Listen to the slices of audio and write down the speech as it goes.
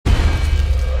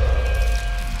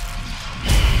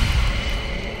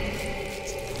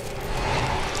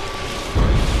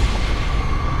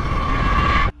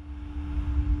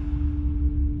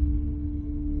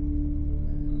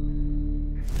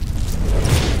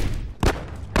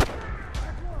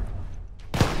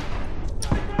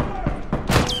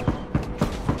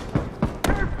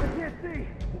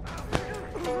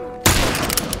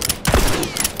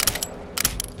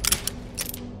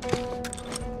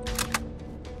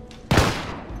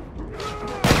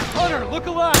Hunter, look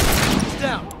alive! He's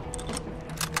down.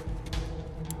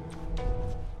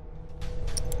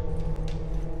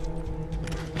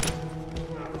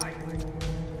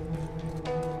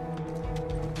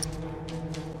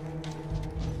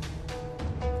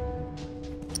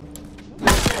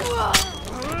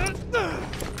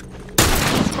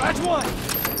 Scratch one!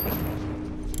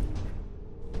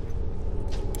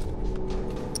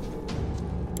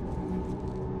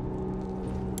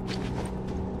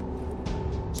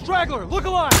 Straggler, look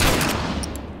alive!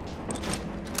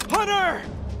 Hunter!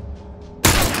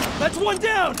 That's one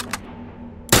down!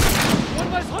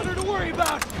 One less Hunter to worry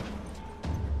about!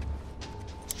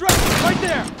 Straggler, right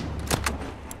there!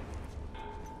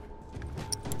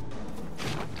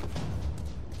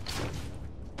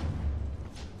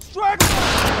 Straggler!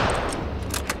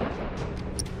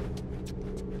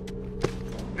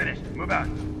 Finished. Move out.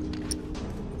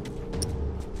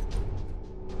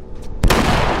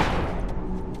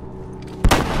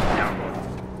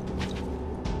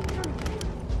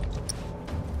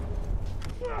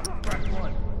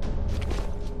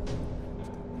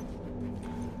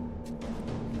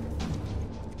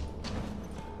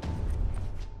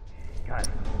 Got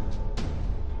it.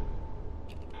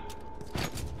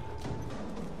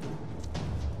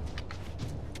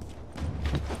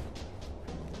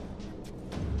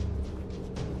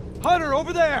 Hunter,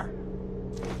 over there!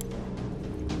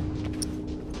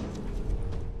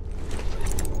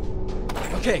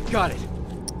 Okay, got it.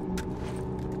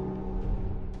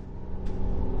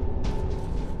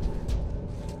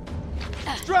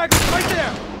 Straggler, right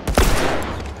there!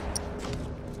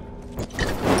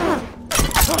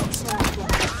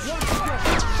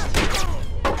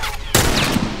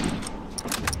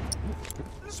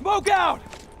 Smoke out!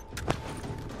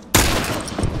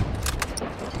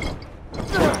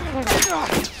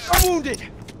 I'm wounded!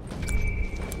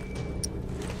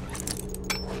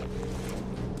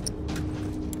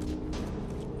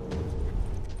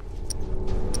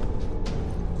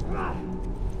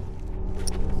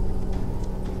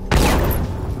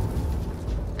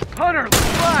 Hunter, let's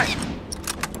fly!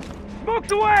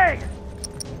 Smoke's away!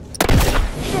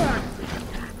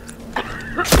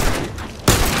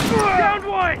 Downed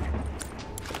one!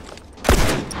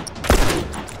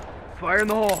 Fire in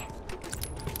the hole.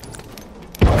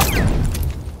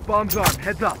 Bomb's armed,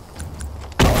 heads up.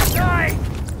 Nice!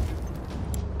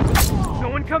 No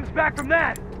one comes back from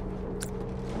that!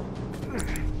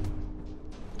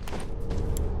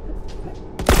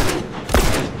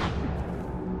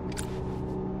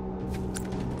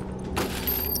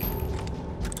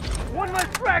 One less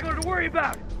straggler to worry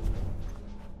about!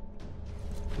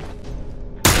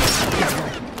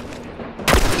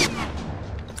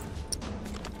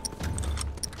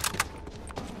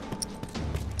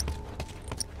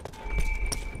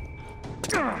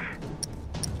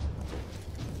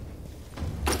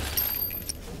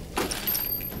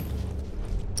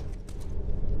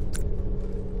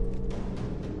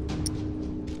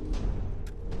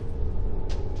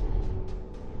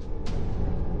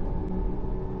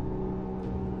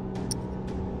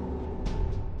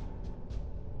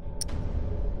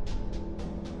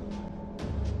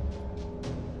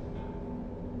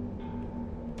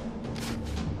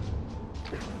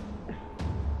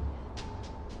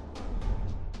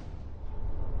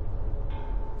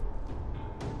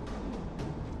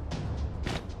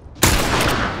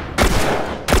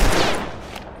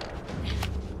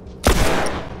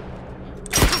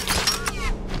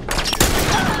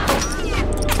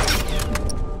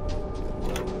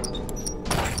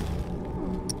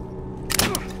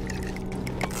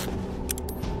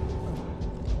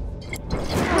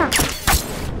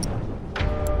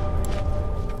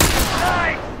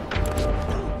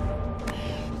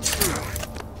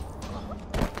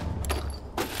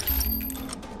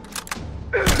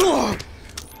 One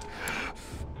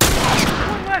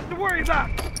less to worry about!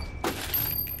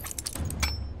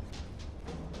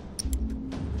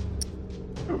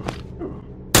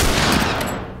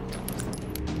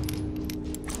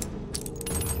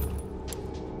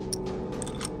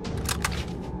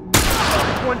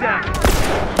 One down.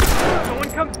 No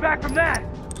one comes back from that!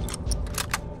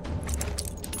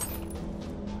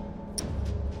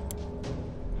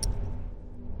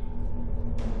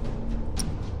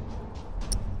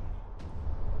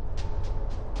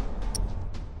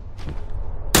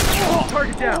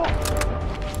 Target down.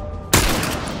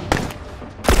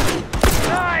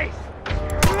 Nice!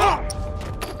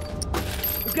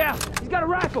 Look out! He's got a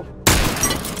rifle!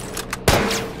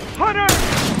 Hunter!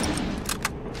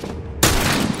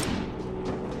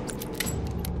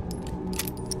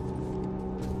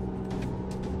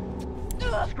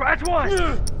 Scratch one!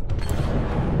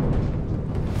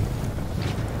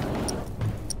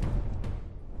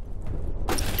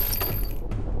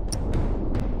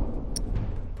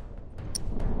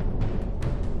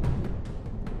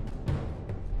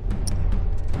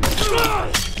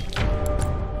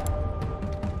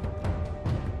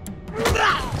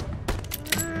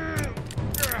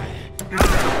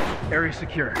 Area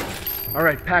secure. All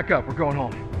right, pack up. We're going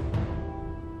home.